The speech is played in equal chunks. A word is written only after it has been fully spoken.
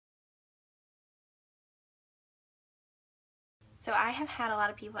So I have had a lot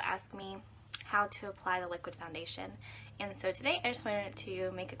of people ask me how to apply the liquid foundation, and so today I just wanted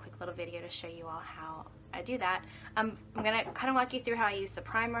to make a quick little video to show you all how I do that. I'm going to kind of walk you through how I use the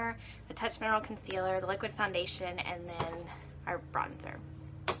primer, the Touch Mineral Concealer, the liquid foundation, and then our bronzer.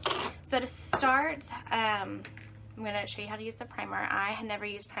 So to start, I'm going to show you how to use the primer. I had never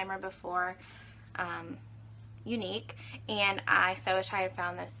used primer before Younique, and so wish I had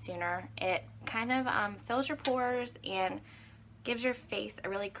found this sooner. It kind of fills your pores and gives your face a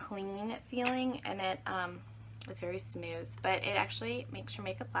really clean feeling, and it is very smooth, but it actually makes your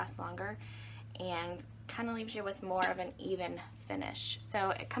makeup last longer and kind of leaves you with more of an even finish. So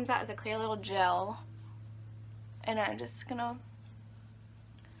it comes out as a clear little gel, and I'm just gonna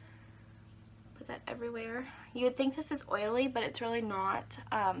put that everywhere. You would think this is oily, but it's really not,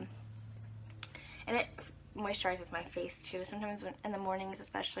 and it moisturizes my face too. Sometimes in the mornings,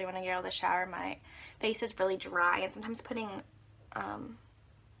 especially when I get out of the shower, my face is really dry, and sometimes putting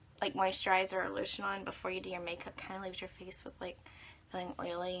like moisturizer or lotion on before you do your makeup kind of leaves your face with like feeling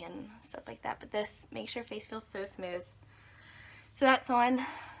oily and stuff like that, but this makes your face feel so smooth. So that's on.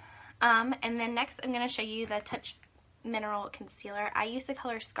 And then next I'm going to show you the Touch Mineral Concealer. I use the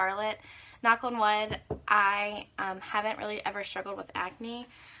color Scarlet. Knock on wood, I haven't really ever struggled with acne,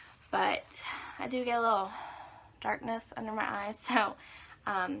 but I do get a little darkness under my eyes, so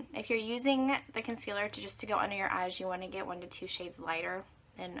if you're using the concealer to go under your eyes, you want to get 1 to 2 shades lighter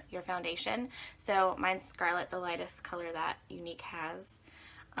than your foundation. So mine's Scarlet, the lightest color that Younique has.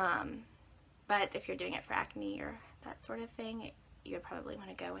 But if you're doing it for acne or that sort of thing, you would probably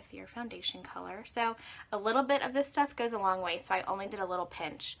want to go with your foundation color. So a little bit of this stuff goes a long way, so I only did a little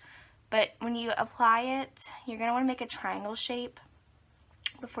pinch. But when you apply it, you're going to want to make a triangle shape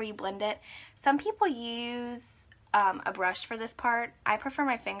before you blend it. Some people use a brush for this part. I prefer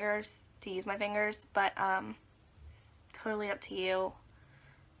my fingers, to use my fingers, but totally up to you.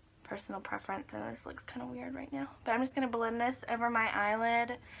 Personal preference, and this looks kind of weird right now. But I'm just going to blend this over my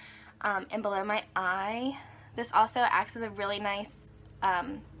eyelid and below my eye. This also acts as a really nice,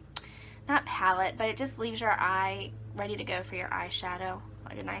 not palette, but it just leaves your eye ready to go for your eyeshadow,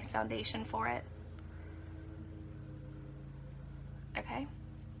 like a nice foundation for it. Okay.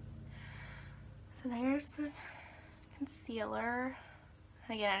 So there's the concealer.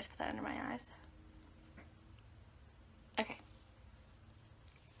 And again, I just put that under my eyes. Okay.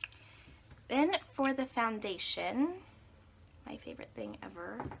 Then for the foundation, my favorite thing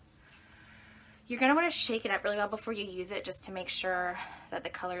ever, you're going to want to shake it up really well before you use it, just to make sure that the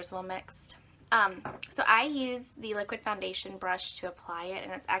colors well mixed. So I use the liquid foundation brush to apply it,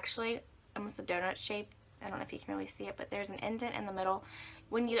 and it's actually almost a donut shape. I don't know if you can really see it, but there's an indent in the middle.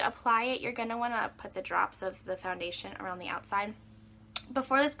 When you apply it, you're going to want to put the drops of the foundation around the outside.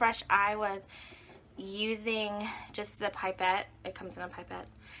 Before this brush, I was using just the pipette, it comes in a pipette,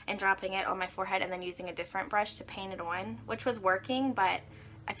 and dropping it on my forehead and then using a different brush to paint it on, which was working, but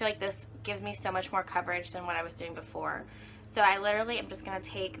I feel like this gives me so much more coverage than what I was doing before. So I literally am just going to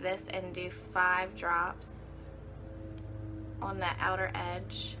take this and do 5 drops on the outer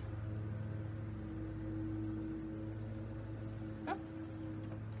edge. Oh.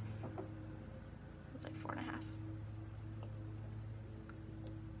 It's like 4.5.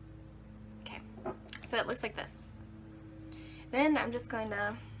 So it looks like this. Then I'm just going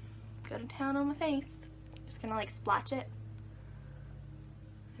to go to town on my face. Just going to like splotch it.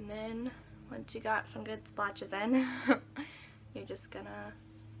 And then once you got some good splotches in, you're just going to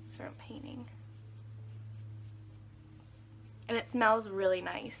start painting. And it smells really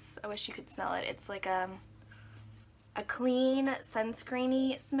nice. I wish you could smell it. It's like a clean,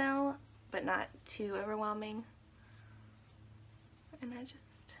 sunscreeny smell, but not too overwhelming. And I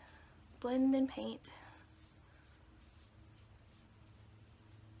just blend and paint.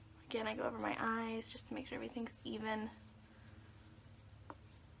 Again, I go over my eyes just to make sure everything's even.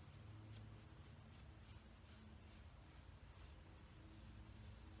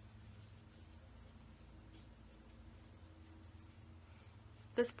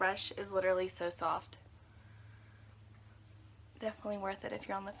 This brush is literally so soft. Definitely worth it if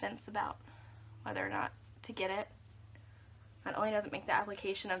you're on the fence about whether or not to get it. Not only does it make the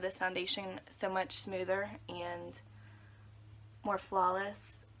application of this foundation so much smoother and more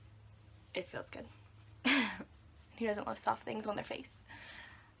flawless, it feels good. Who doesn't love soft things on their face?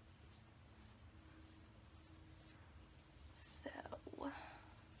 So,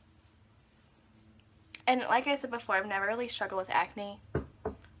 and like I said before, I've never really struggled with acne.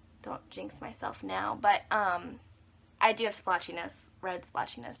 Don't jinx myself now, but I do have splotchiness, red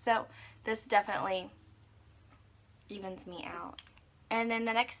splotchiness, so this definitely evens me out. And then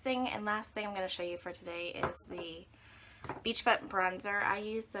the next thing and last thing I'm going to show you for today is the Beach Foot bronzer. I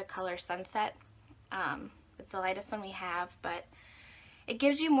use the color Sunset. It's the lightest one we have, but it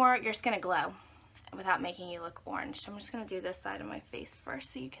gives you more, your skin a glow without making you look orange. So I'm just going to do this side of my face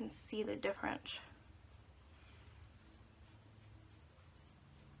first so you can see the difference.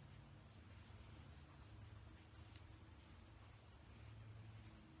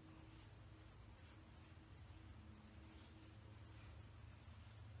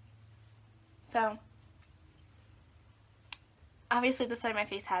 So obviously this side of my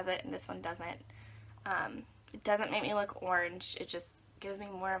face has it and this one doesn't. It doesn't make me look orange, it just gives me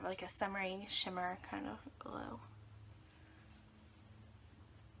more of like a summery shimmer kind of glow.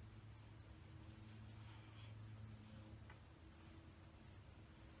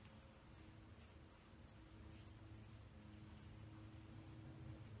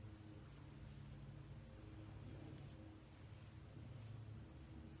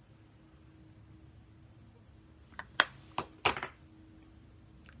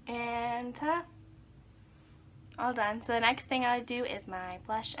 And ta-da! All done. So the next thing I do is my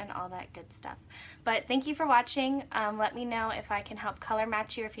blush and all that good stuff. But thank you for watching. Let me know if I can help color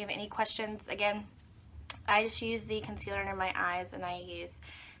match you or if you have any questions. Again, I just use the concealer under my eyes and I use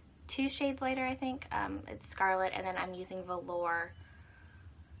 2 shades lighter, I think. It's Scarlet, and then I'm using Velour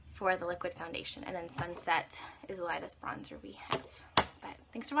for the liquid foundation, and then Sunset is the lightest bronzer we have. But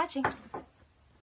thanks for watching.